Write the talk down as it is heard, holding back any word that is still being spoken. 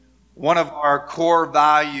One of our core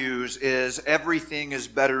values is everything is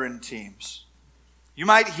better in teams. You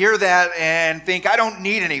might hear that and think, I don't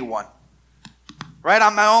need anyone. Right?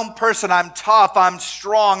 I'm my own person. I'm tough. I'm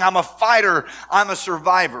strong. I'm a fighter. I'm a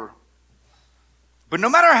survivor. But no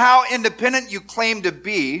matter how independent you claim to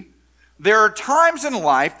be, there are times in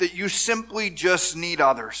life that you simply just need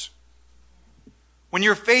others. When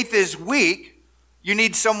your faith is weak, you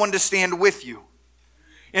need someone to stand with you.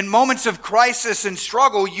 In moments of crisis and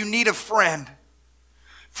struggle, you need a friend.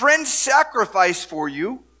 Friends sacrifice for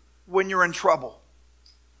you when you're in trouble.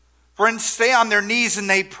 Friends stay on their knees and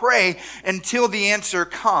they pray until the answer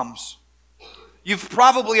comes. You've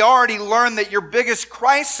probably already learned that your biggest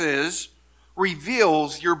crisis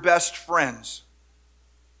reveals your best friends.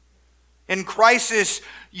 In crisis,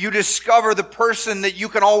 you discover the person that you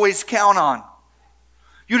can always count on.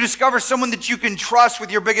 You discover someone that you can trust with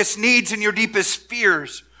your biggest needs and your deepest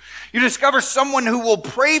fears. You discover someone who will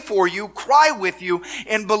pray for you, cry with you,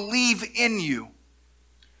 and believe in you.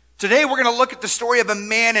 Today we're going to look at the story of a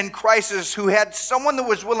man in crisis who had someone that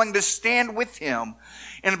was willing to stand with him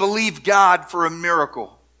and believe God for a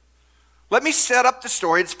miracle. Let me set up the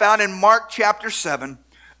story. It's found in Mark chapter 7.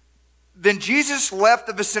 Then Jesus left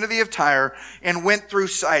the vicinity of Tyre and went through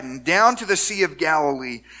Sidon, down to the Sea of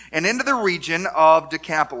Galilee, and into the region of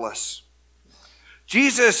Decapolis.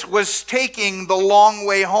 Jesus was taking the long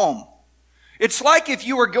way home. It's like if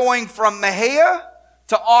you were going from Mahia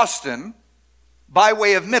to Austin by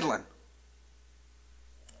way of Midland.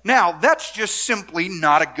 Now, that's just simply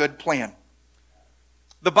not a good plan.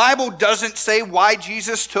 The Bible doesn't say why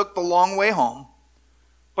Jesus took the long way home.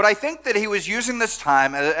 But I think that he was using this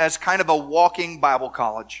time as kind of a walking Bible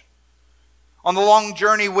college. On the long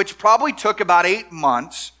journey, which probably took about 8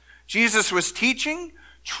 months, Jesus was teaching,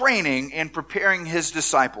 training, and preparing his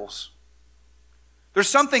disciples. There's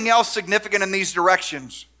something else significant in these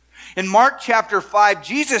directions. In Mark chapter 5,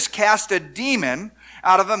 Jesus cast a demon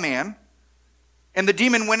out of a man, and the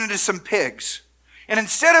demon went into some pigs. And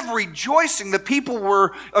instead of rejoicing, the people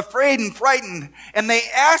were afraid and frightened, and they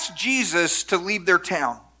asked Jesus to leave their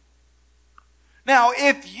town. Now,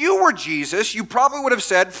 if you were Jesus, you probably would have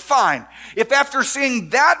said, fine. If after seeing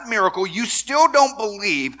that miracle, you still don't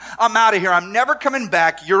believe, I'm out of here, I'm never coming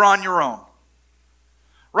back, you're on your own.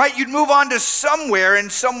 Right? You'd move on to somewhere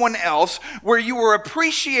and someone else where you were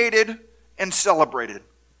appreciated and celebrated.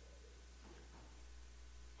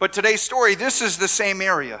 But today's story, this is the same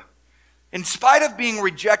area. In spite of being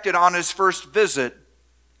rejected on his first visit,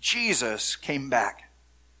 Jesus came back.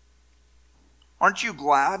 Aren't you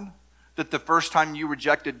glad that the first time you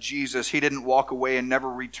rejected Jesus, he didn't walk away and never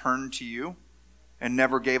returned to you and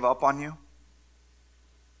never gave up on you?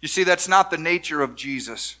 You see, that's not the nature of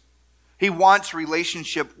Jesus. He wants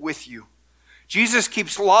relationship with you. Jesus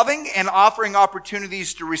keeps loving and offering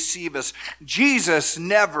opportunities to receive us. Jesus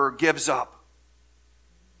never gives up.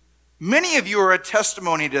 Many of you are a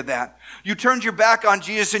testimony to that. You turned your back on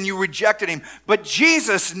Jesus and you rejected him, but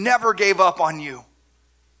Jesus never gave up on you.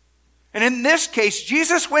 And in this case,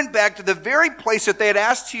 Jesus went back to the very place that they had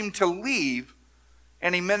asked him to leave,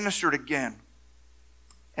 and he ministered again.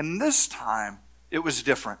 And this time, it was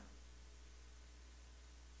different.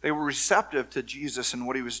 They were receptive to Jesus and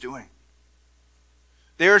what he was doing.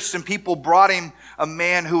 There, some people brought him a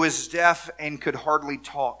man who was deaf and could hardly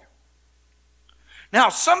talk. Now,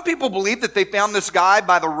 some people believe that they found this guy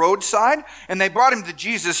by the roadside and they brought him to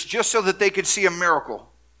Jesus just so that they could see a miracle.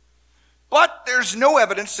 But there's no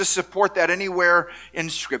evidence to support that anywhere in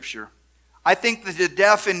Scripture. I think that the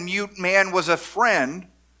deaf and mute man was a friend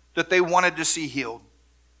that they wanted to see healed.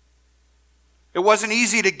 It wasn't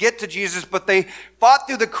easy to get to Jesus, but they fought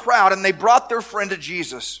through the crowd and they brought their friend to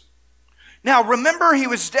Jesus. Now, remember, he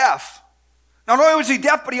was deaf. Not only was he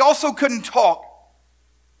deaf, but he also couldn't talk.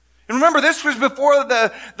 And remember, this was before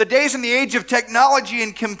the days and the age of technology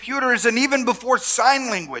and computers, and even before sign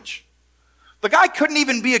language. The guy couldn't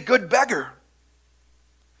even be a good beggar.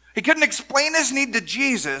 He couldn't explain his need to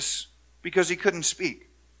Jesus because he couldn't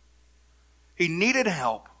speak. He needed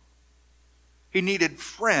help. He needed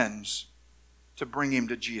friends to bring him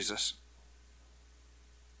to Jesus.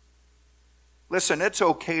 Listen, it's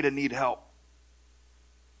okay to need help.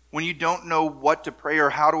 When you don't know what to pray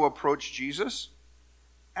or how to approach Jesus,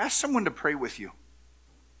 ask someone to pray with you.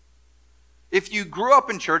 If you grew up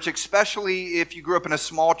in church, especially if you grew up in a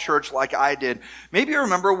small church like I did, maybe you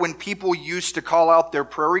remember when people used to call out their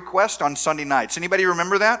prayer request on Sunday nights. Anybody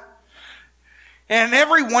remember that? And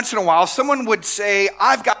every once in a while, someone would say,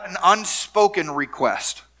 I've got an unspoken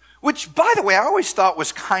request. Which, by the way, I always thought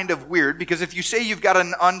was kind of weird, because if you say you've got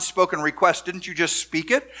an unspoken request, didn't you just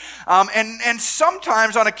speak it? And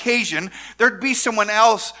sometimes, on occasion, there'd be someone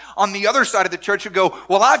else on the other side of the church who'd go,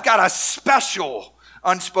 well, I've got a special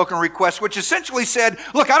unspoken request, which essentially said,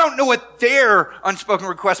 look, I don't know what their unspoken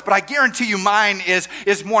request, but I guarantee you mine is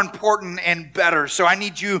more important and better, so I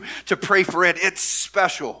need you to pray for it. It's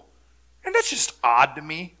special. And that's just odd to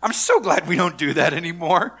me. I'm so glad we don't do that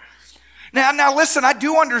anymore. Now listen, I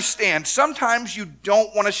do understand sometimes you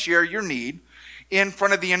don't want to share your need in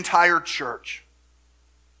front of the entire church.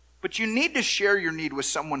 But you need to share your need with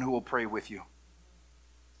someone who will pray with you.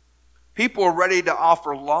 People are ready to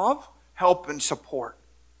offer love, help, and support.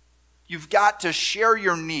 You've got to share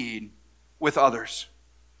your need with others.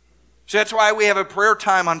 So that's why we have a prayer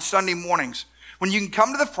time on Sunday mornings, when you can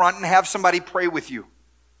come to the front and have somebody pray with you.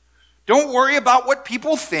 Don't worry about what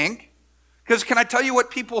people think, because can I tell you what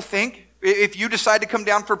people think? If you decide to come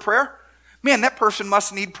down for prayer, man, that person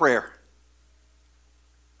must need prayer.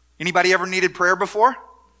 Anybody ever needed prayer before?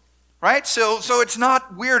 Right? So it's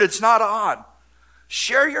not weird. It's not odd.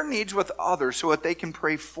 Share your needs with others so that they can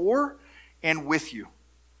pray for and with you.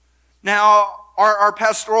 Now, our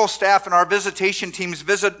pastoral staff and our visitation teams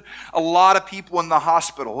visit a lot of people in the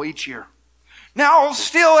hospital each year. Now,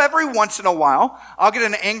 still every once in a while, I'll get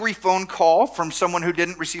an angry phone call from someone who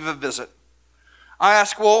didn't receive a visit. I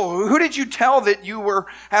ask, well, who did you tell that you were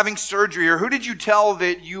having surgery, or who did you tell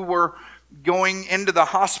that you were going into the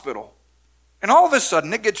hospital? And all of a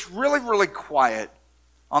sudden, it gets really, really quiet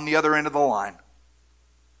on the other end of the line.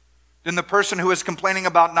 Then the person who is complaining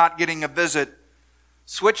about not getting a visit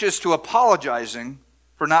switches to apologizing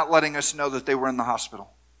for not letting us know that they were in the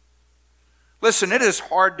hospital. Listen, it is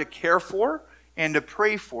hard to care for and to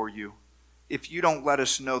pray for you if you don't let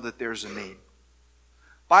us know that there's a need.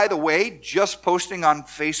 By the way, just posting on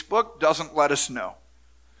Facebook doesn't let us know.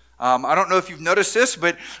 I don't know if you've noticed this,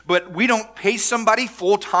 but we don't pay somebody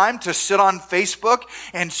full time to sit on Facebook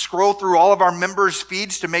and scroll through all of our members'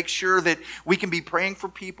 feeds to make sure that we can be praying for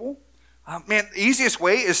people. Man, the easiest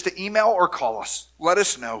way is to email or call us. Let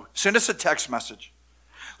us know. Send us a text message.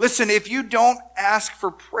 Listen, if you don't ask for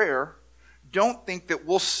prayer, don't think that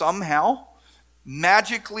we'll somehow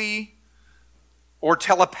magically or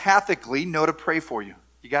telepathically know to pray for you.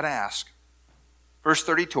 You got to ask. Verse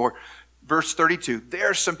 32,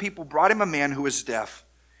 there some people brought him a man who was deaf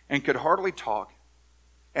and could hardly talk,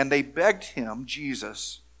 and they begged him,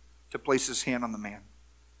 Jesus, to place his hand on the man.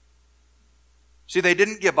 See, they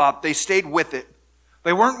didn't give up. They stayed with it.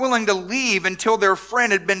 They weren't willing to leave until their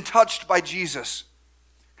friend had been touched by Jesus.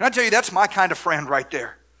 Can I tell you, that's my kind of friend right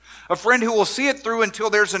there. A friend who will see it through until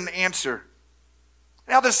there's an answer.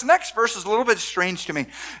 Now, this next verse is a little bit strange to me.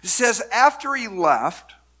 It says, after he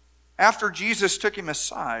left, after Jesus took him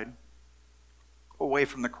aside, away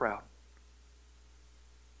from the crowd.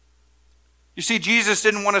 You see, Jesus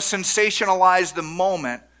didn't want to sensationalize the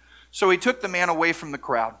moment, so he took the man away from the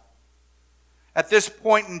crowd. At this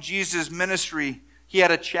point in Jesus' ministry, he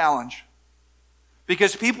had a challenge,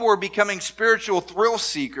 because people were becoming spiritual thrill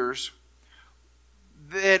seekers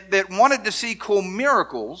that wanted to see cool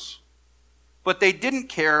miracles, but they didn't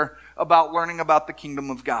care about learning about the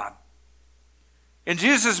kingdom of God. And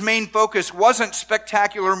Jesus' main focus wasn't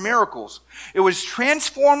spectacular miracles. It was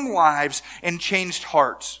transformed lives and changed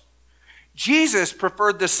hearts. Jesus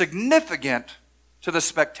preferred the significant to the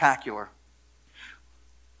spectacular.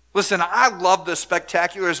 Listen, I love the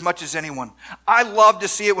spectacular as much as anyone. I love to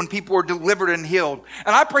see it when people are delivered and healed.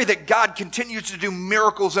 And I pray that God continues to do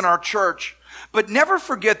miracles in our church. But never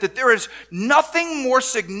forget that there is nothing more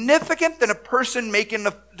significant than a person making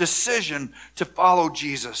a decision to follow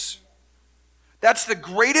Jesus. That's the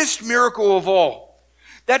greatest miracle of all.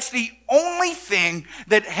 That's the only thing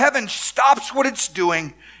that heaven stops what it's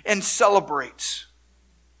doing and celebrates.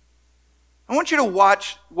 I want you to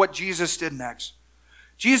watch what Jesus did next.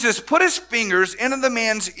 Jesus put his fingers into the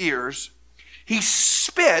man's ears. He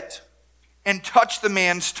spit and touched the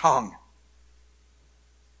man's tongue.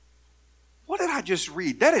 What did I just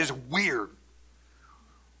read? That is weird.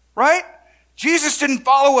 Right? Jesus didn't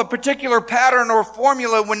follow a particular pattern or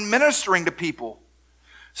formula when ministering to people.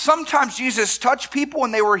 Sometimes Jesus touched people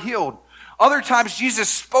and they were healed. Other times Jesus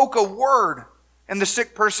spoke a word and the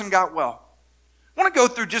sick person got well. I want to go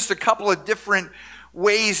through just a couple of different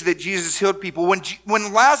ways that Jesus healed people.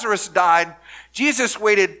 When Lazarus died, Jesus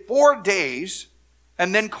waited 4 days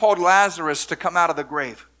and then called Lazarus to come out of the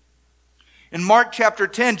grave. In Mark chapter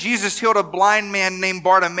 10, Jesus healed a blind man named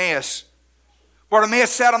Bartimaeus.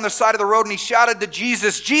 Bartimaeus sat on the side of the road and he shouted to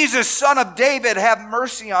Jesus, Jesus, Son of David, have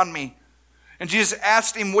mercy on me. And Jesus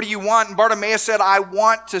asked him, what do you want? And Bartimaeus said, I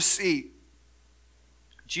want to see.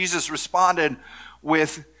 Jesus responded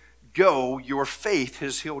with, "Go, your faith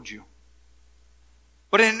has healed you."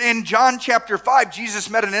 But in John chapter 5, Jesus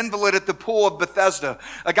met an invalid at the pool of Bethesda,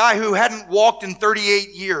 a guy who hadn't walked in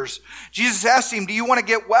 38 years. Jesus asked him, "Do you want to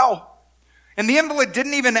get well?" And the invalid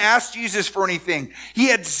didn't even ask Jesus for anything. He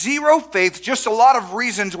had zero faith, just a lot of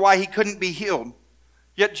reasons why he couldn't be healed.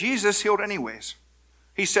 Yet Jesus healed anyways.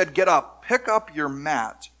 He said, "Get up, pick up your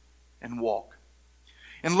mat, and walk."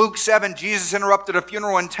 In Luke 7, Jesus interrupted a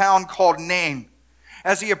funeral in town called Nain.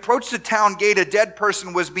 As he approached the town gate, a dead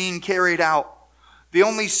person was being carried out, the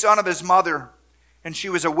only son of his mother, and she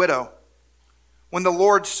was a widow. When the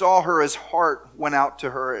Lord saw her, his heart went out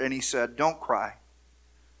to her, and he said, "Don't cry."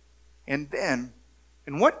 And then,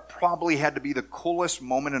 in what probably had to be the coolest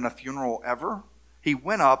moment in a funeral ever, he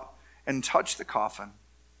went up and touched the coffin,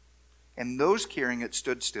 and those carrying it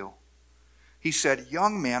stood still. He said,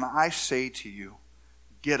 "Young man, I say to you,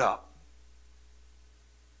 get up."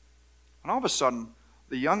 And all of a sudden,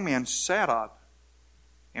 the young man sat up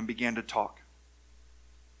and began to talk.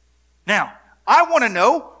 Now, I want to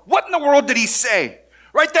know, what in the world did he say?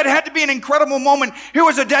 Right? That had to be an incredible moment. Here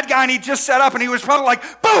was a dead guy and he just sat up and he was probably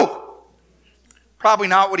like, "Boo!" Probably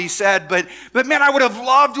not what he said, but man, I would have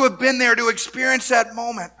loved to have been there to experience that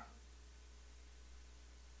moment.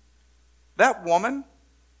 That woman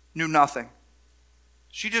knew nothing.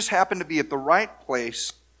 She just happened to be at the right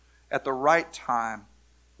place at the right time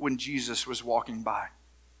when Jesus was walking by.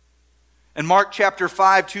 In Mark chapter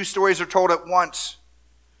 5, 2 stories are told at once.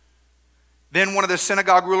 Then one of the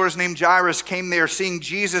synagogue rulers named Jairus came there. Seeing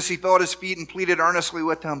Jesus, he fell at his feet and pleaded earnestly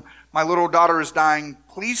with him, "My little daughter is dying.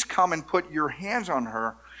 Please come and put your hands on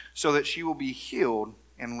her so that she will be healed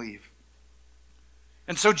and leave."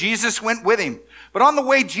 And so Jesus went with him. But on the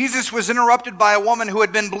way, Jesus was interrupted by a woman who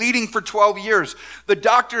had been bleeding for 12 years. The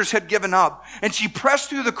doctors had given up. And she pressed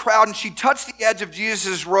through the crowd and she touched the edge of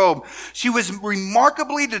Jesus' robe. She was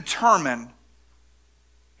remarkably determined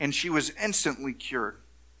and she was instantly cured.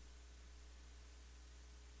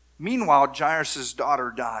 Meanwhile, Jairus'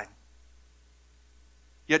 daughter died.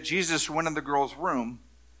 Yet Jesus went in the girl's room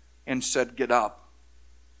and said, "Get up."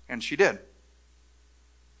 And she did.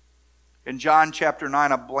 In John chapter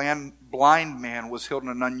 9, a blind man was healed in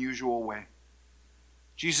an unusual way.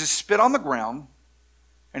 Jesus spit on the ground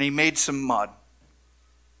and he made some mud.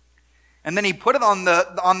 And then he put it on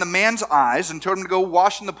the man's eyes and told him to go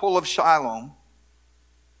wash in the pool of Siloam.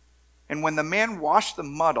 And when the man washed the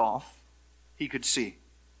mud off, he could see.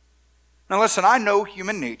 Now listen, I know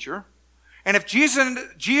human nature. And if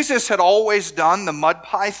Jesus had always done the mud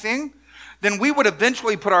pie thing, then we would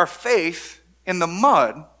eventually put our faith in the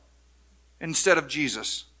mud instead of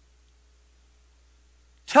Jesus.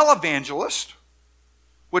 Televangelist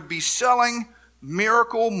would be selling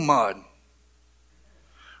miracle mud.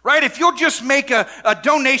 Right? If you'll just make a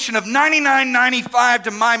donation of $99.95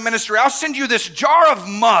 to my ministry, I'll send you this jar of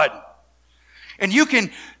mud. And you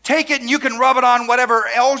can take it and you can rub it on whatever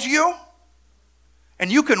ails you.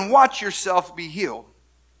 And you can watch yourself be healed.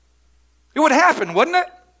 It would happen, wouldn't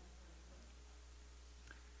it?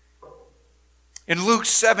 In Luke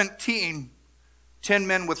 17, 10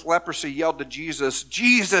 men with leprosy yelled to Jesus,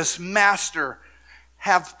 "Jesus, Master,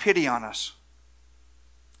 have pity on us."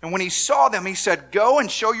 And when he saw them, he said, "Go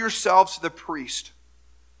and show yourselves to the priest."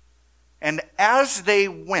 And as they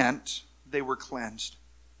went, they were cleansed.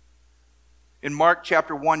 In Mark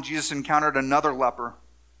chapter 1, Jesus encountered another leper.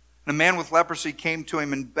 And a man with leprosy came to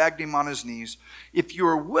him and begged him on his knees, "If you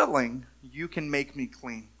are willing, you can make me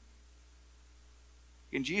clean."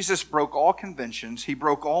 And Jesus broke all conventions. He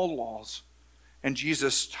broke all laws. And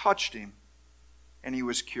Jesus touched him, and he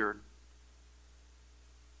was cured.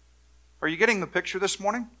 Are you getting the picture this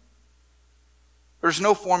morning? There's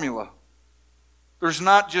no formula. There's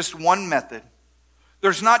not just one method.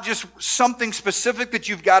 There's not just something specific that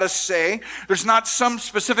you've got to say. There's not some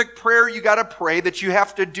specific prayer you got to pray that you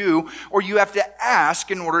have to do or you have to ask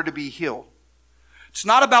in order to be healed. It's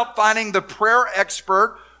not about finding the prayer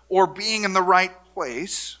expert or being in the right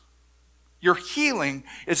place. Your healing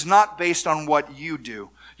is not based on what you do.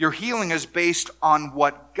 Your healing is based on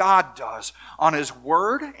what God does, on His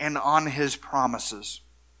Word and on His promises.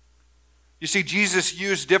 You see, Jesus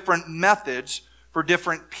used different methods for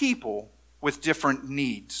different people with different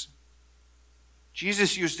needs.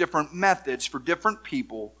 Jesus used different methods for different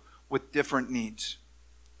people with different needs.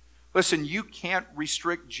 Listen, you can't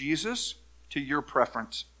restrict Jesus to your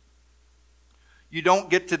preference. You don't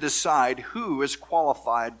get to decide who is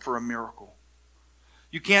qualified for a miracle.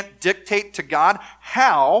 You can't dictate to God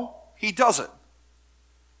how He does it.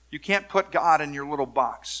 You can't put God in your little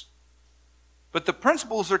box. But the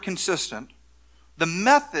principles are consistent.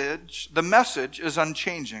 The message is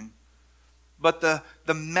unchanging, but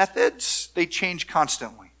the methods, they change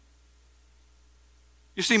constantly.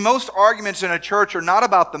 You see, most arguments in a church are not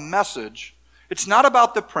about the message. It's not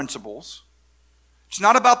about the principles. It's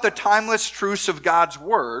not about the timeless truths of God's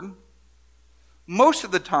word. Most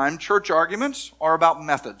of the time, church arguments are about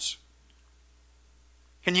methods.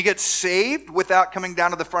 Can you get saved without coming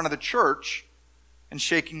down to the front of the church and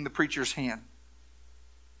shaking the preacher's hand?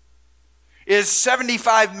 Is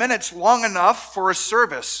 75 minutes long enough for a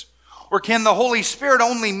service? Or can the Holy Spirit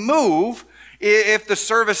only move if the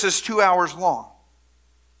service is 2 hours long?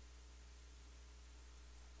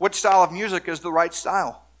 What style of music is the right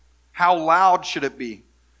style? How loud should it be?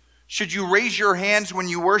 Should you raise your hands when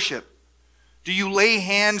you worship? Do you lay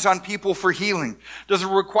hands on people for healing? Does it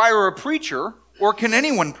require a preacher, or can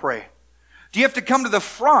anyone pray? Do you have to come to the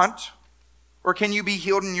front, or can you be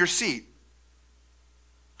healed in your seat?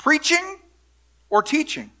 Preaching or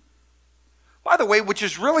teaching? By the way, which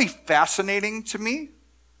is really fascinating to me,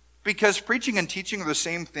 because preaching and teaching are the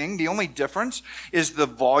same thing. The only difference is the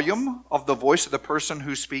volume of the voice of the person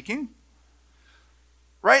who's speaking.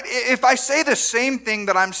 Right? If I say the same thing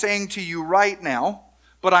that I'm saying to you right now,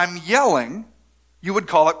 but I'm yelling, you would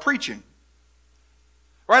call it preaching.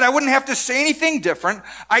 Right? I wouldn't have to say anything different.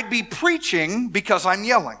 I'd be preaching because I'm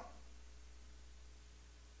yelling.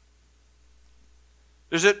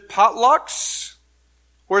 Is it potlucks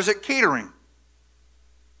or is it catering?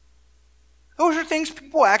 Those are things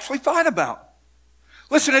people actually fight about.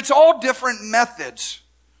 Listen, it's all different methods,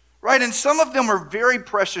 right? And some of them are very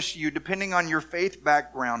precious to you depending on your faith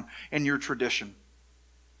background and your tradition.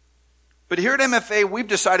 But here at MFA, we've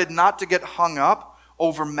decided not to get hung up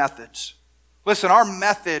over methods. Listen, our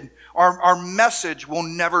message will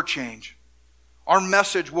never change. Our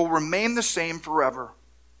message will remain the same forever.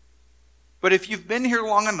 But if you've been here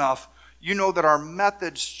long enough, you know that our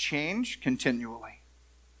methods change continually.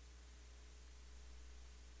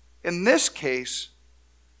 In this case,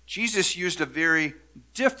 Jesus used a very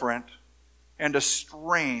different and a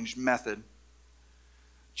strange method.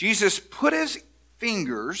 Jesus put his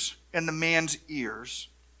fingers in the man's ears,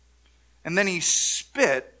 and then he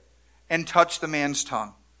spit and touched the man's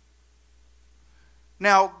tongue.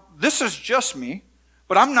 Now, this is just me,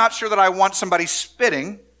 but I'm not sure that I want somebody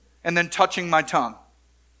spitting and then touching my tongue.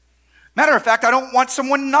 Matter of fact, I don't want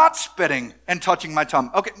someone not spitting and touching my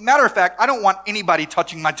tongue. Okay, matter of fact, I don't want anybody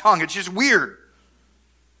touching my tongue. It's just weird.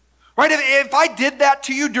 Right? If I did that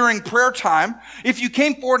to you during prayer time, if you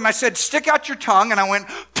came forward and I said, stick out your tongue, and I went,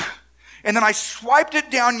 and then I swiped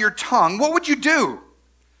it down your tongue, what would you do?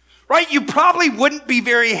 Right? You probably wouldn't be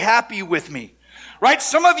very happy with me. Right?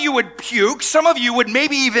 Some of you would puke. Some of you would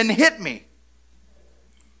maybe even hit me.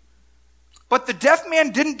 But the deaf man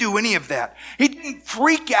didn't do any of that. He didn't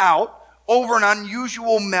freak out over an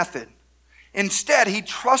unusual method. Instead, he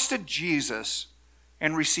trusted Jesus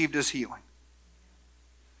and received his healing.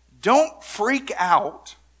 Don't freak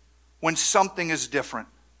out when something is different.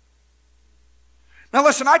 Now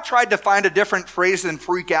listen, I tried to find a different phrase than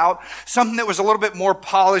freak out, something that was a little bit more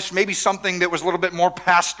polished, maybe something that was a little bit more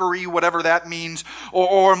pastory, whatever that means,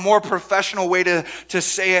 or a more professional way to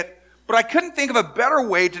say it. But I couldn't think of a better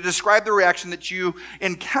way to describe the reaction that you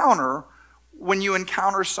encounter when you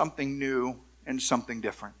encounter something new and something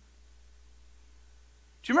different.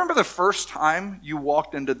 Do you remember the first time you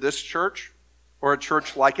walked into this church or a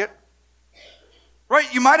church like it?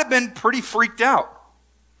 Right? You might have been pretty freaked out.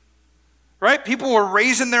 Right? People were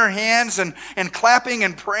raising their hands and clapping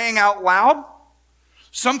and praying out loud.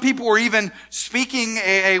 Some people were even speaking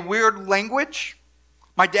a weird language.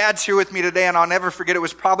 My dad's here with me today, and I'll never forget, it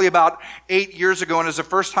was probably about 8 years ago, and it was the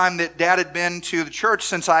first time that Dad had been to the church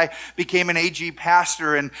since I became an AG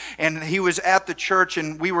pastor, and he was at the church,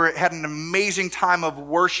 and we had an amazing time of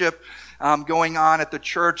worship going on at the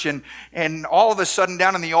church, and all of a sudden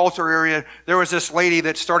down in the altar area, there was this lady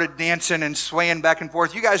that started dancing and swaying back and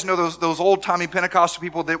forth. You guys know those old-timey Pentecostal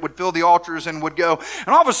people that would fill the altars and would go. And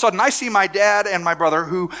all of a sudden, I see my dad and my brother,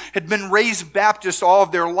 who had been raised Baptist all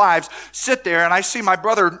of their lives, sit there, and I see my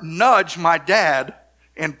brother nudge my dad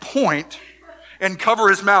and point and cover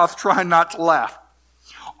his mouth, trying not to laugh.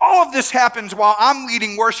 All of this happens while I'm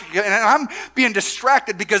leading worship, and I'm being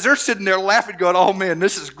distracted because they're sitting there laughing, going, "Oh man,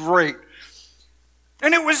 this is great."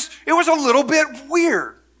 And it was a little bit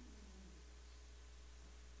weird.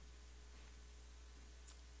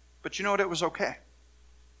 But you know what? It was okay.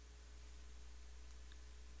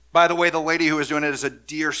 By the way, the lady who was doing it is a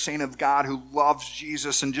dear saint of God who loves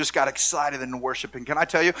Jesus and just got excited in worship. And can I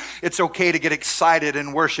tell you, it's okay to get excited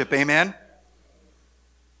in worship. Amen?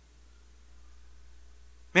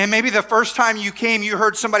 Man, maybe the first time you came, you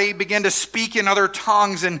heard somebody begin to speak in other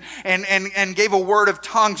tongues and gave a word of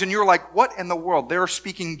tongues, and you were like, what in the world? They're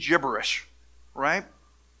speaking gibberish, right?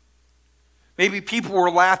 Maybe people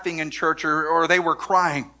were laughing in church or they were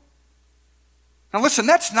crying. Now listen,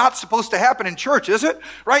 that's not supposed to happen in church, is it?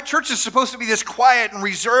 Right? Church is supposed to be this quiet and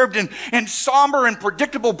reserved and somber and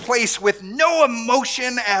predictable place with no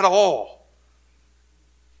emotion at all.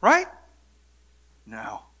 Right?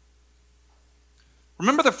 No.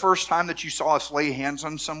 Remember the first time that you saw us lay hands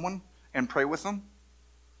on someone and pray with them?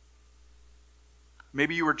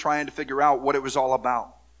 Maybe you were trying to figure out what it was all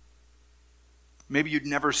about. Maybe you'd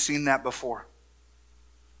never seen that before.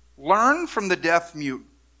 Learn from the deaf mute.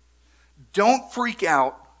 Don't freak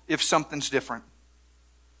out if something's different.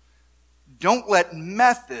 Don't let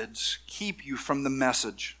methods keep you from the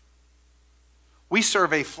message. We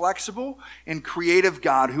serve a flexible and creative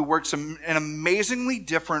God who works in amazingly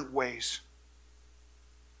different ways.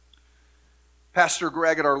 Pastor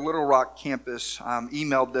Greg at our Little Rock campus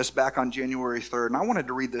emailed this back on January 3rd, and I wanted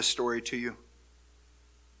to read this story to you.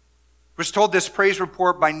 I was told this praise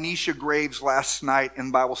report by Nisha Graves last night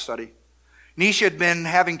in Bible study. Nisha had been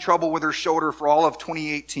having trouble with her shoulder for all of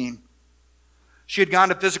 2018. She had gone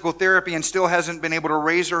to physical therapy and still hasn't been able to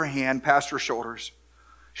raise her hand past her shoulders.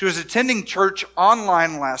 She was attending church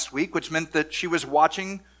online last week, which meant that she was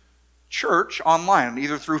watching church online,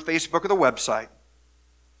 either through Facebook or the website.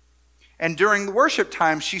 And during the worship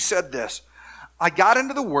time, she said this, I got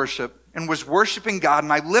into the worship and was worshiping God,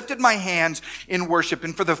 and I lifted my hands in worship.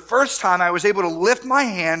 And for the first time, I was able to lift my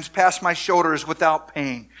hands past my shoulders without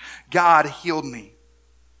pain. God healed me.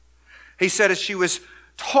 He said as she was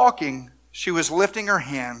talking, she was lifting her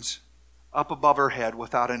hands up above her head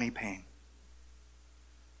without any pain.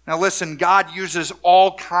 Now listen, God uses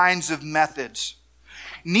all kinds of methods.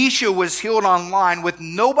 Nisha was healed online with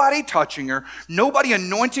nobody touching her, nobody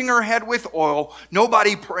anointing her head with oil,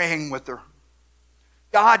 nobody praying with her.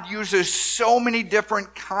 God uses so many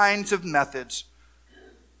different kinds of methods.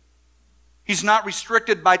 He's not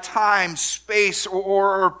restricted by time, space,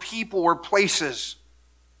 or people or places.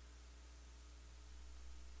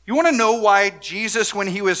 You want to know why Jesus, when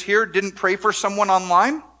he was here, didn't pray for someone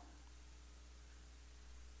online?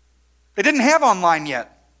 They didn't have online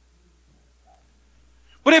yet.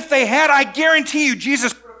 But if they had, I guarantee you,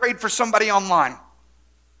 Jesus would have prayed for somebody online.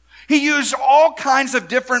 He used all kinds of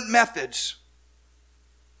different methods.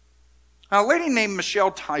 Now, a lady named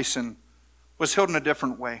Michelle Tyson was healed in a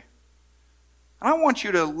different way. And I want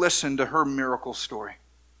you to listen to her miracle story.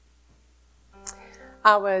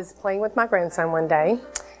 I was playing with my grandson one day,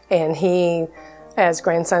 and he, as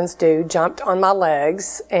grandsons do, jumped on my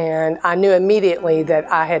legs, and I knew immediately that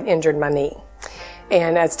I had injured my knee.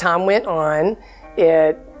 And as time went on,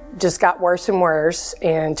 it just got worse and worse,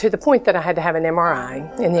 and to the point that I had to have an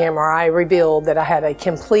MRI. And the MRI revealed that I had a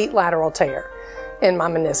complete lateral tear in my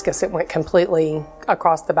meniscus. It went completely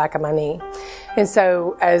across the back of my knee. And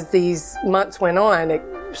so as these months went on, it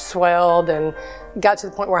swelled and got to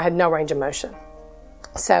the point where I had no range of motion.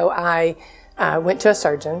 So I went to a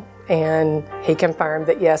surgeon, and he confirmed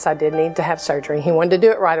that, yes, I did need to have surgery. He wanted to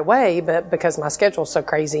do it right away, but because my schedule's so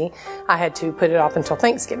crazy, I had to put it off until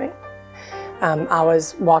Thanksgiving. I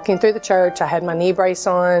was walking through the church. I had my knee brace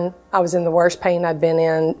on. I was in the worst pain I'd been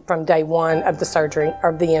in from day one of the surgery,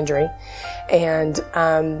 or the injury. And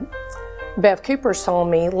Bev Cooper saw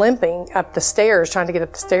me limping up the stairs, trying to get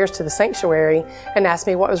up the stairs to the sanctuary, and asked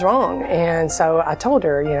me what was wrong. And so I told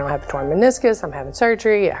her, I have a torn meniscus, I'm having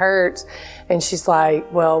surgery, it hurts. And she's like,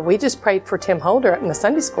 well, we just prayed for Tim Holder up in the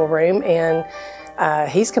Sunday school room, and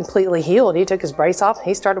he's completely healed. He took his brace off and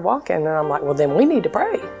he started walking. And I'm like, well, then we need to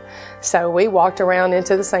pray. So we walked around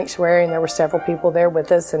into the sanctuary, and there were several people there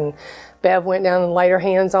with us. And Bev went down and laid her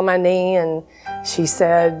hands on my knee, and she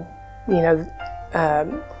said,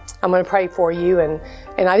 I'm going to pray for you. And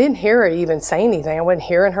I didn't hear her even say anything. I wasn't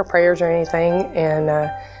hearing her prayers or anything.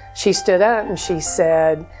 And she stood up and she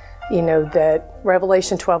said, that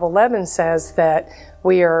Revelation 12:11 says that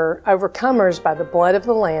we are overcomers by the blood of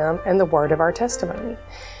the Lamb and the word of our testimony.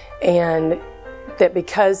 And that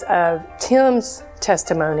because of Tim's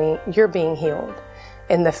testimony, you're being healed.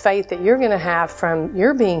 And the faith that you're going to have from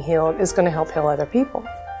your being healed is going to help heal other people.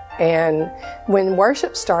 And when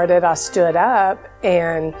worship started, I stood up,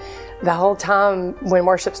 and the whole time when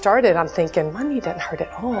worship started, I'm thinking, my knee doesn't hurt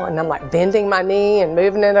at all. And I'm like bending my knee and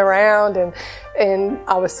moving it around. And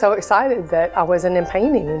I was so excited that I wasn't in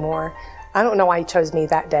pain anymore. I don't know why he chose me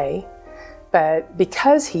that day, but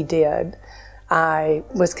because he did, I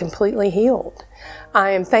was completely healed.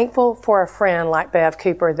 I am thankful for a friend like Bev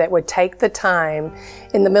Cooper that would take the time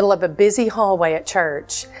in the middle of a busy hallway at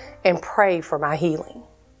church and pray for my healing.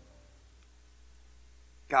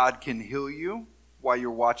 God can heal you while you're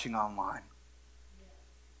watching online.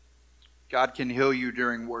 God can heal you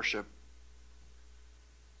during worship.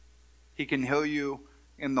 He can heal you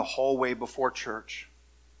in the hallway before church.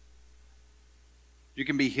 You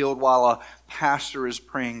can be healed while a pastor is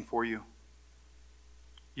praying for you.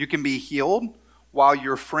 You can be healed while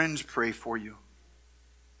your friends pray for you.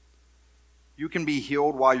 You can be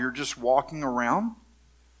healed while you're just walking around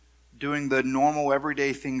doing the normal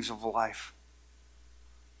everyday things of life.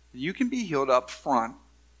 You can be healed up front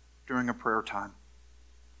during a prayer time.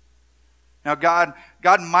 Now, God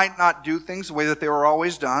might not do things the way that they were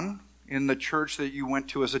always done in the church that you went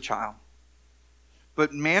to as a child.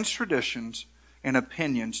 But man's traditions and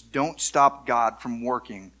opinions don't stop God from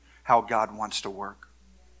working how God wants to work.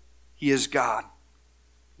 He is God.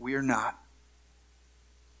 We are not.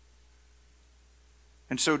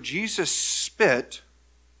 And so Jesus spit,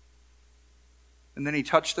 and then he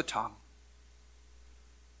touched the tongue.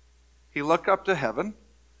 He looked up to heaven,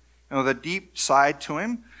 and with a deep sigh to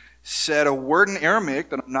him, said a word in Aramaic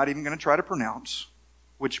that I'm not even going to try to pronounce,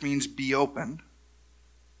 which means be opened.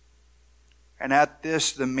 And at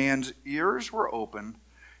this, the man's ears were opened,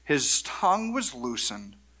 his tongue was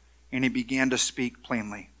loosened, and he began to speak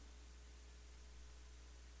plainly.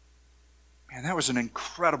 Man, that was an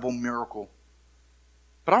incredible miracle.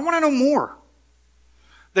 But I want to know more.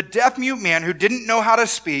 The deaf-mute man who didn't know how to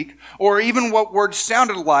speak, or even what words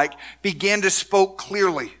sounded like, began to speak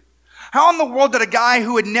clearly. How in the world did a guy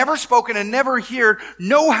who had never spoken and never heard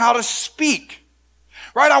know how to speak?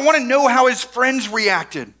 Right? I want to know how his friends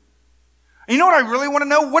reacted. And you know what I really want to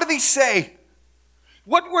know? What did he say?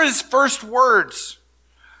 What were his first words?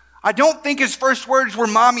 I don't think his first words were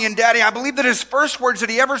mommy and daddy. I believe that his first words that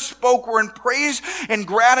he ever spoke were in praise and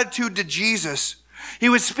gratitude to Jesus. He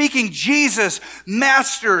was speaking, Jesus,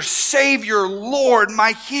 Master, Savior, Lord,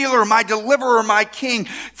 my healer, my deliverer, my King.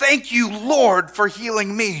 Thank you, Lord, for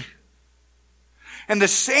healing me. And the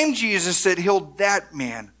same Jesus that healed that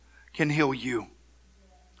man can heal you.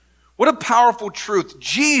 What a powerful truth.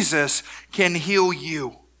 Jesus can heal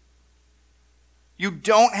you. You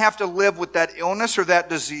don't have to live with that illness or that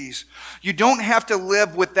disease. You don't have to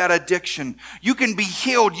live with that addiction. You can be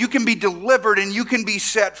healed, you can be delivered, and you can be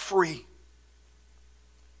set free.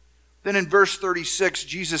 Then in verse 36,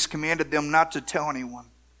 Jesus commanded them not to tell anyone.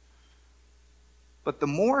 But the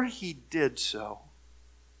more he did so,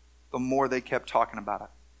 the more they kept talking about it.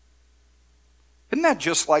 Isn't that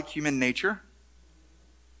just like human nature?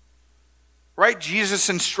 Right? Jesus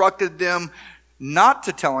instructed them not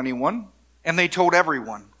to tell anyone, and they told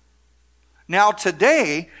everyone. Now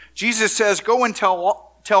today, Jesus says, go and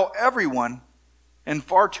tell everyone, and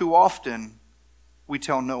far too often, we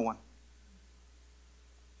tell no one.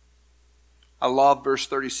 I love verse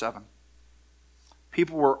 37.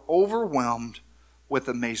 People were overwhelmed with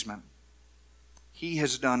amazement. He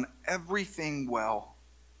has done everything well,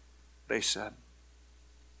 they said.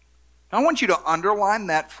 Now, I want you to underline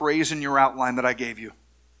that phrase in your outline that I gave you.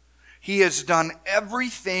 He has done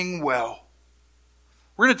everything well.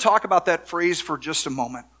 We're going to talk about that phrase for just a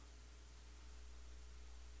moment.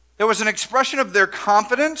 There was an expression of their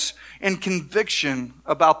confidence and conviction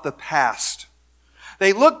about the past.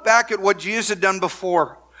 They looked back at what Jesus had done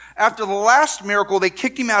before. After the last miracle, they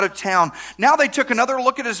kicked him out of town. Now they took another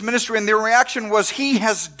look at his ministry, and their reaction was, he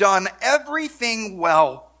has done everything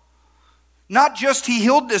well. Not just he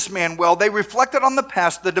healed this man well, they reflected on the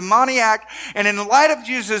past, the demoniac, and in light of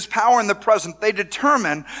Jesus' power in the present, they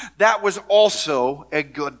determined that was also a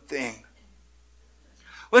good thing.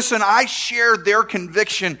 Listen, I share their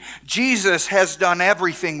conviction. Jesus has done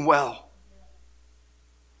everything well.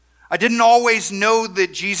 I didn't always know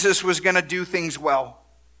that Jesus was going to do things well.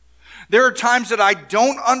 There are times that I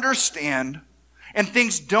don't understand and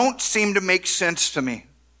things don't seem to make sense to me.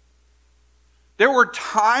 There were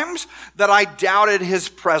times that I doubted his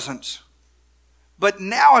presence. But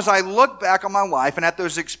now as I look back on my life and at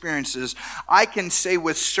those experiences, I can say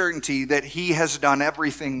with certainty that he has done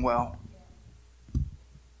everything well.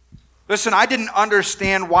 Listen, I didn't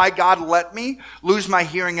understand why God let me lose my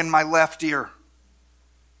hearing in my left ear.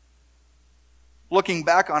 Looking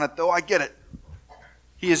back on it, though, I get it.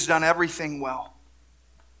 He has done everything well.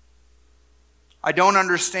 I don't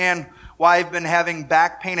understand why I've been having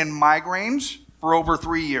back pain and migraines for over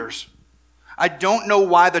 3 years. I don't know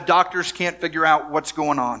why the doctors can't figure out what's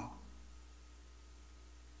going on.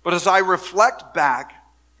 But as I reflect back,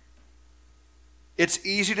 it's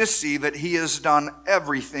easy to see that he has done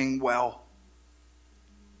everything well.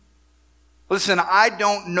 Listen, I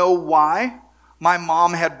don't know why my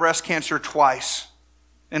mom had breast cancer twice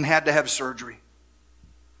and had to have surgery.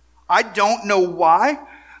 I don't know why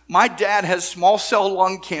My dad has small cell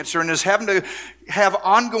lung cancer and is having to have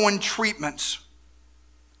ongoing treatments.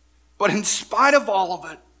 But in spite of all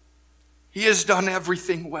of it, he has done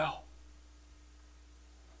everything well.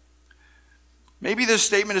 Maybe this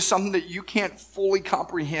statement is something that you can't fully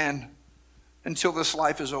comprehend until this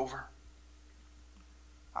life is over.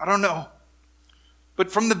 I don't know.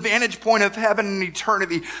 But from the vantage point of heaven and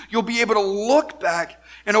eternity, you'll be able to look back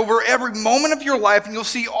and over every moment of your life, and you'll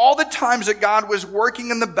see all the times that God was working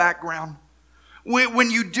in the background. When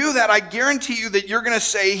you do that, I guarantee you that you're going to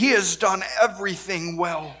say, he has done everything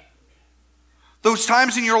well. Those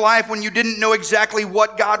times in your life when you didn't know exactly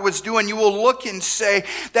what God was doing, you will look and say,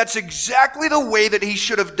 that's exactly the way that he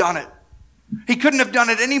should have done it. He couldn't have done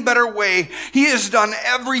it any better way. He has done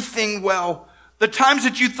everything well. The times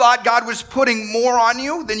that you thought God was putting more on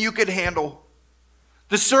you than you could handle.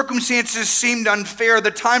 The circumstances seemed unfair. The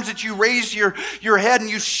times that you raised your head and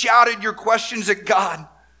you shouted your questions at God.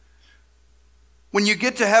 When you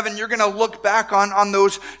get to heaven, you're going to look back on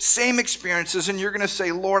those same experiences and you're going to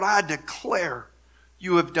say, Lord, I declare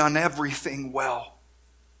you have done everything well.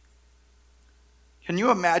 Can you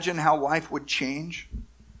imagine how life would change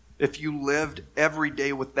if you lived every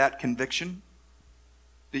day with that conviction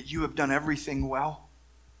that you have done everything well?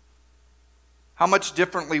 How much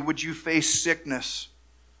differently would you face sickness,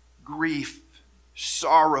 grief,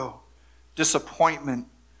 sorrow, disappointment,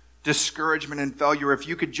 discouragement, and failure if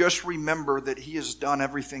you could just remember that he has done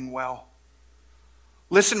everything well?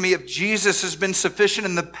 Listen to me, if Jesus has been sufficient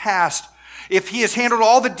in the past, if he has handled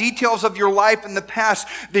all the details of your life in the past,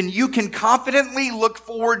 then you can confidently look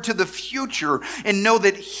forward to the future and know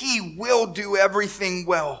that he will do everything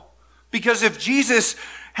well. Because if Jesus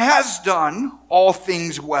has done all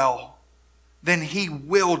things well, then he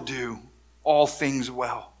will do all things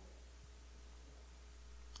well.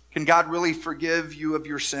 Can God really forgive you of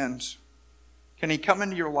your sins? Can he come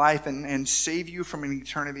into your life and save you from an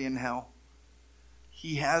eternity in hell?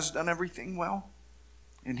 He has done everything well,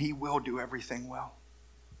 and he will do everything well.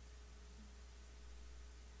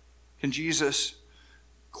 Can Jesus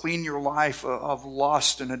clean your life of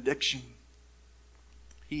lust and addiction?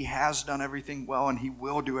 He has done everything well, and he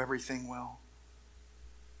will do everything well.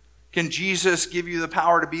 Can Jesus give you the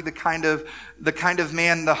power to be the kind of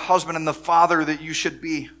man, the husband and the father that you should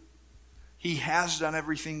be? He has done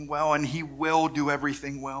everything well, and he will do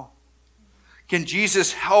everything well. Can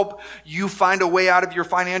Jesus help you find a way out of your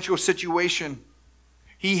financial situation?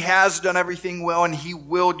 He has done everything well, and he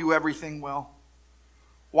will do everything well.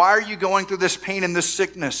 Why are you going through this pain and this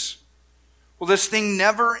sickness? Will this thing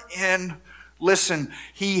never end? Listen,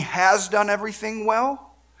 he has done everything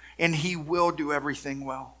well, and he will do everything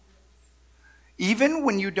well. Even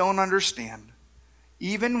when you don't understand,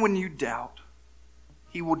 even when you doubt,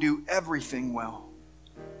 he will do everything well.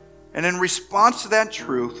 And in response to that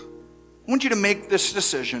truth, I want you to make this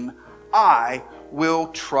decision. I will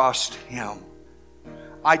trust him.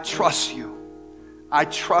 I trust you. I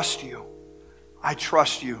trust you. I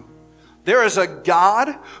trust you. There is a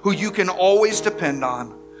God who you can always depend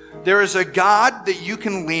on. There is a God that you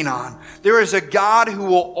can lean on. There is a God who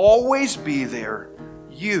will always be there.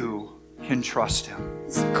 You can trust him.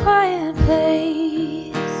 It's a quiet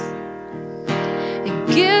place. It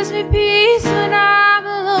gives me peace when I'm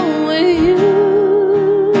alone with you.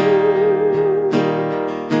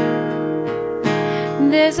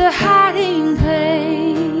 There's a hiding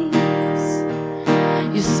place.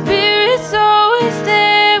 Your spirit's always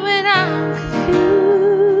there when I'm confused.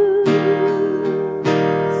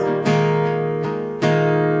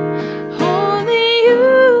 Only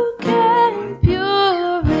you can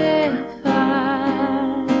purify.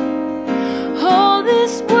 All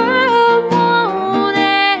this world won't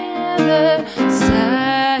ever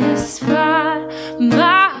satisfy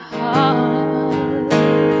my heart.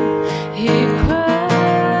 It cries.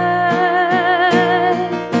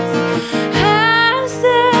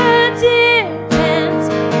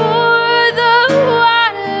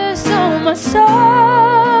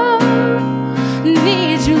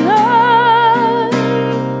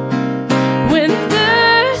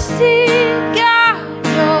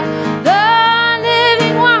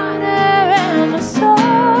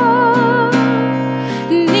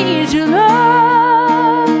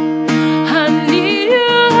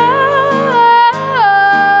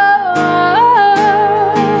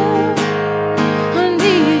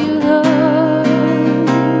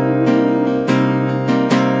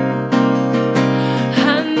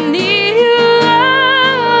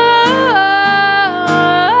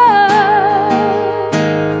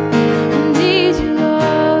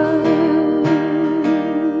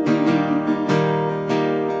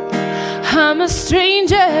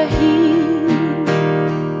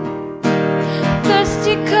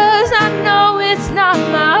 'cause I know it's not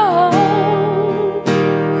my own.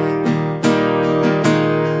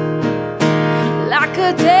 Like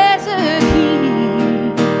a desert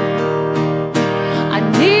heat, I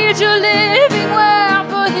need your living well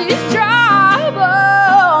for these dry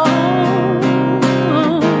bones.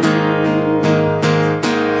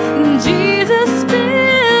 Jesus,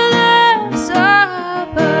 fill us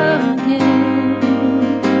up again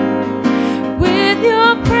with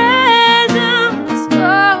your presence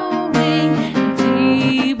flowing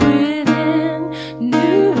deep within.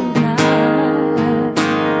 New life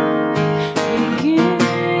begins.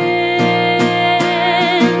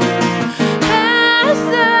 As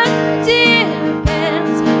the deer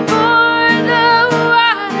pants for the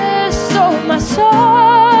water, so my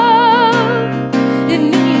soul, it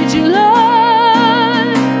needs you,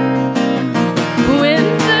 Lord. When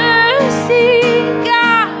thirsty,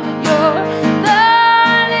 God, you're the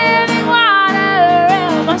living water,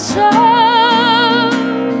 and my soul,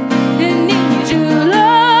 it needs you,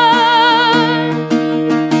 Lord.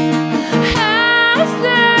 As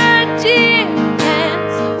the deer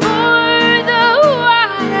pants for the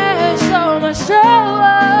water, so my soul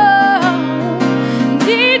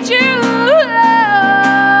needs you, Lord.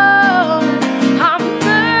 I'm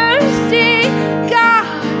thirsty, God,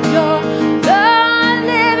 you're the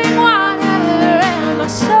living water, and my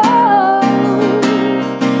soul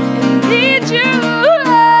needs you, Lord.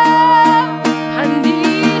 I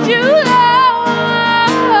need you, Lord.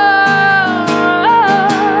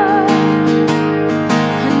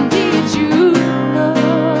 I need you, Lord.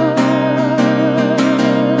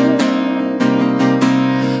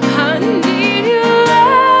 I need you,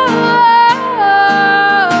 Lord.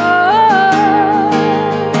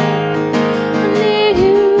 I need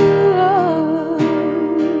you, Lord.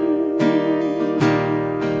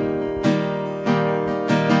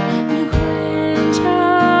 Quench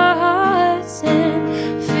our hearts and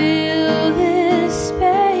fill this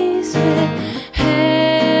space with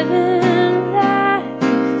heaven like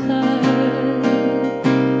a flood.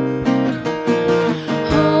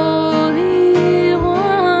 Holy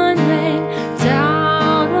One, rain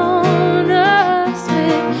down on us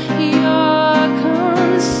with your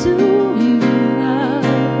consuming love.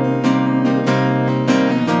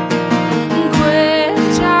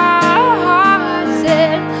 Quench our hearts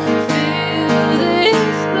and fill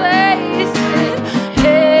this place with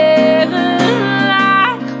heaven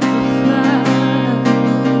like a flood.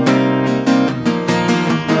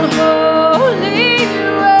 Holy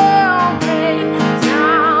One, rain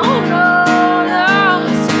down on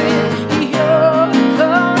us with your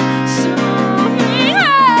consuming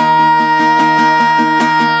love.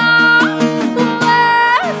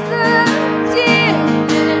 As the deer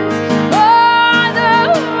pants for the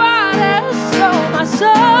water, so my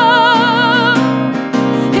soul,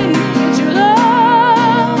 it needs you,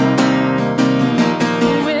 Lord.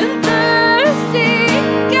 When thirsty,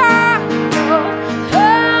 God, you're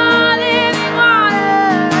the living water,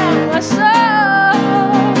 and my soul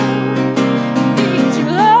needs you,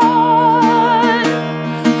 Lord.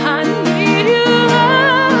 I need you,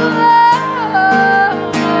 Lord.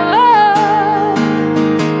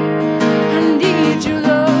 I need you,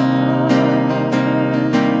 Lord.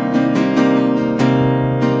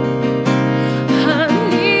 I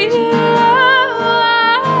need you,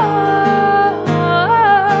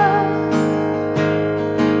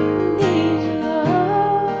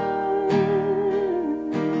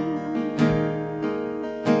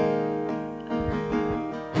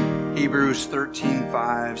 Hebrews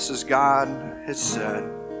 13:5 says, God has said,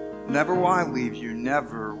 never will I leave you,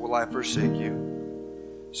 never will I forsake you.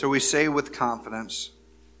 So we say with confidence,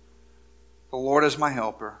 the Lord is my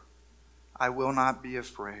helper. I will not be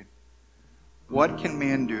afraid. What can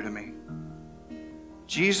man do to me?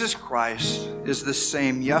 Jesus Christ is the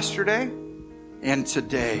same yesterday and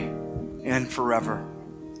today and forever.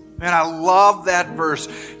 Man, I love that verse.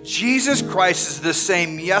 Jesus Christ is the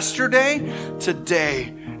same yesterday,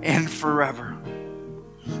 today, and forever.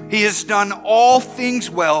 He has done all things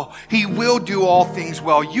well. He will do all things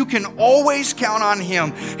well. You can always count on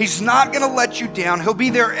Him. He's not going to let you down. He'll be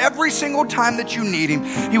there every single time that you need Him.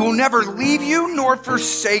 He will never leave you nor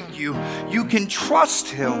forsake you. You can trust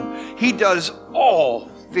Him. He does all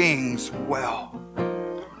things well.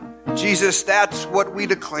 Jesus, that's what we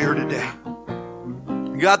declare today.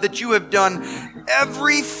 God, that you have done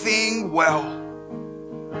everything well,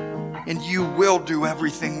 and you will do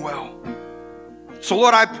everything well. So,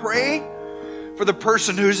 Lord, I pray for the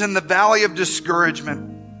person who's in the valley of discouragement.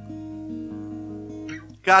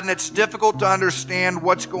 God, and it's difficult to understand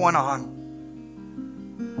what's going on.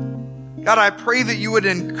 God, I pray that you would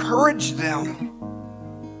encourage them.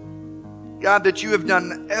 God, that you have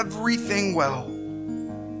done everything well.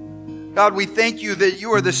 God, we thank you that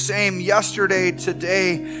you are the same yesterday,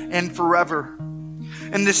 today, and forever.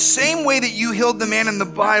 In the same way that you healed the man in the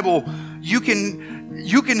Bible, you can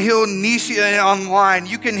heal Nisia online.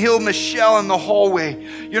 You can heal Michelle in the hallway.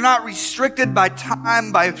 You're not restricted by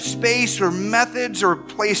time, by space, or methods, or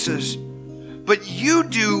places. But you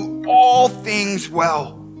do all things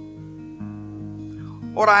well.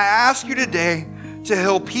 Lord, I ask you today to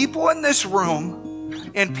heal people in this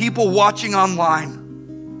room and people watching online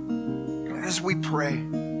as we pray.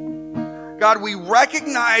 God, we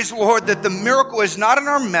recognize, Lord, that the miracle is not in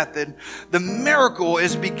our method. The miracle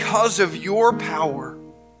is because of your power.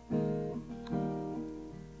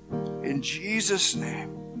 In Jesus' name,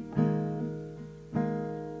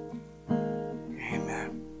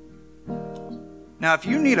 amen. Now, if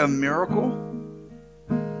you need a miracle,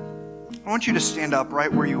 I want you to stand up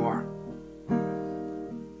right where you are.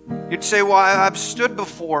 You'd say, well, I've stood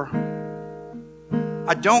before.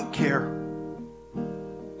 I don't care.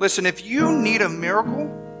 Listen, if you need a miracle,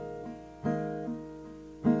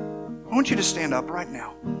 I want you to stand up right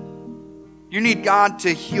now. You need God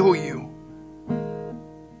to heal you.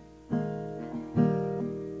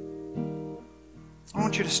 I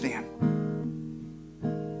want you to stand.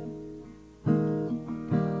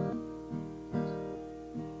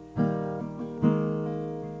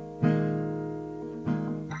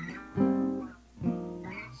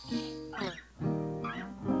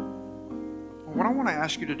 What I want to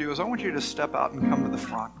ask you to do is I want you to step out and come to the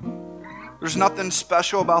front. There's nothing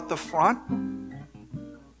special about the front.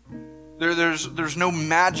 There's no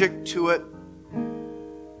magic to it.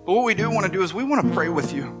 But what we do want to do is we want to pray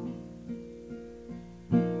with you.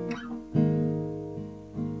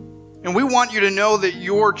 And we want you to know that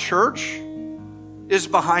your church is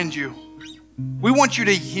behind you. We want you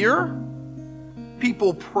to hear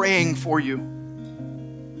people praying for you.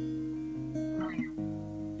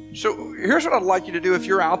 So here's what I'd like you to do. If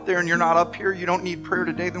you're out there and you're not up here, you don't need prayer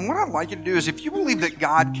today, then what I'd like you to do is if you believe that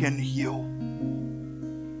God can heal,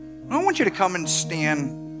 I want you to come and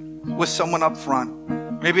stand with someone up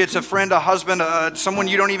front. Maybe it's a friend, a husband, someone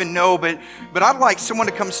you don't even know, but I'd like someone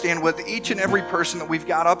to come stand with each and every person that we've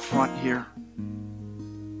got up front here.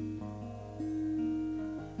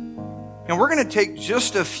 And we're going to take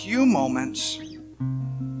just a few moments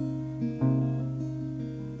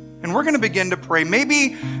and we're going to begin to pray.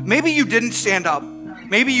 Maybe you didn't stand up.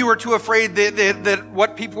 Maybe you were too afraid that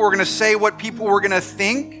what people were going to say, what people were going to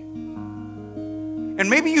think. And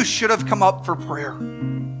maybe you should have come up for prayer.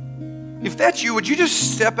 If that's you, would you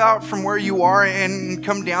just step out from where you are and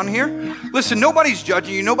come down here? Listen, nobody's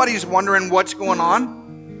judging you. Nobody's wondering what's going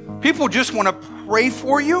on. People just want to pray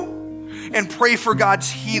for you and pray for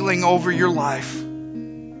God's healing over your life.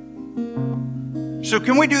 So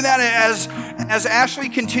can we do that as Ashley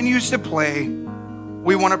continues to play?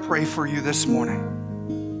 We want to pray for you this morning.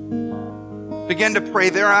 Begin to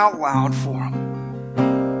pray there out loud for them.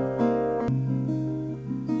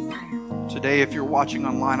 Today, if you're watching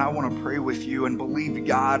online, I want to pray with you and believe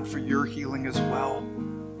God for your healing as well.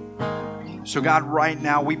 So God, right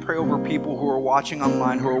now, we pray over people who are watching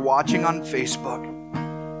online, who are watching on Facebook.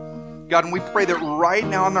 God, and we pray that right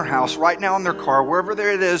now in their house, right now in their car, wherever it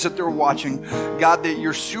is that they're watching, God, that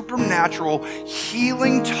your supernatural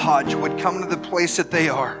healing touch would come to the place that they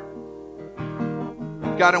are.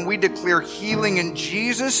 God, and we declare healing in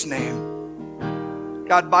Jesus' name.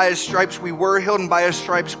 God, by his stripes we were healed, and by his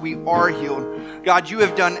stripes we are healed. God, you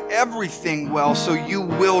have done everything well, so you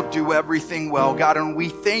will do everything well. God, and we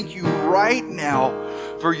thank you right now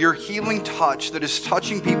for your healing touch that is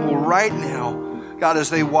touching people right now, God, as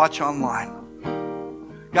they watch online.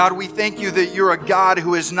 God, we thank you that you're a God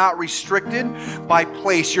who is not restricted by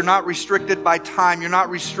place. You're not restricted by time. You're not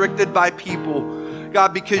restricted by people.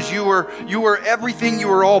 God, because you are everything.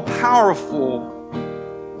 You are all powerful.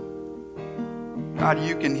 God,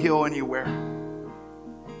 you can heal anywhere.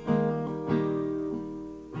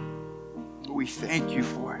 We thank you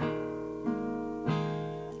for it.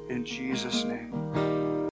 In Jesus' name.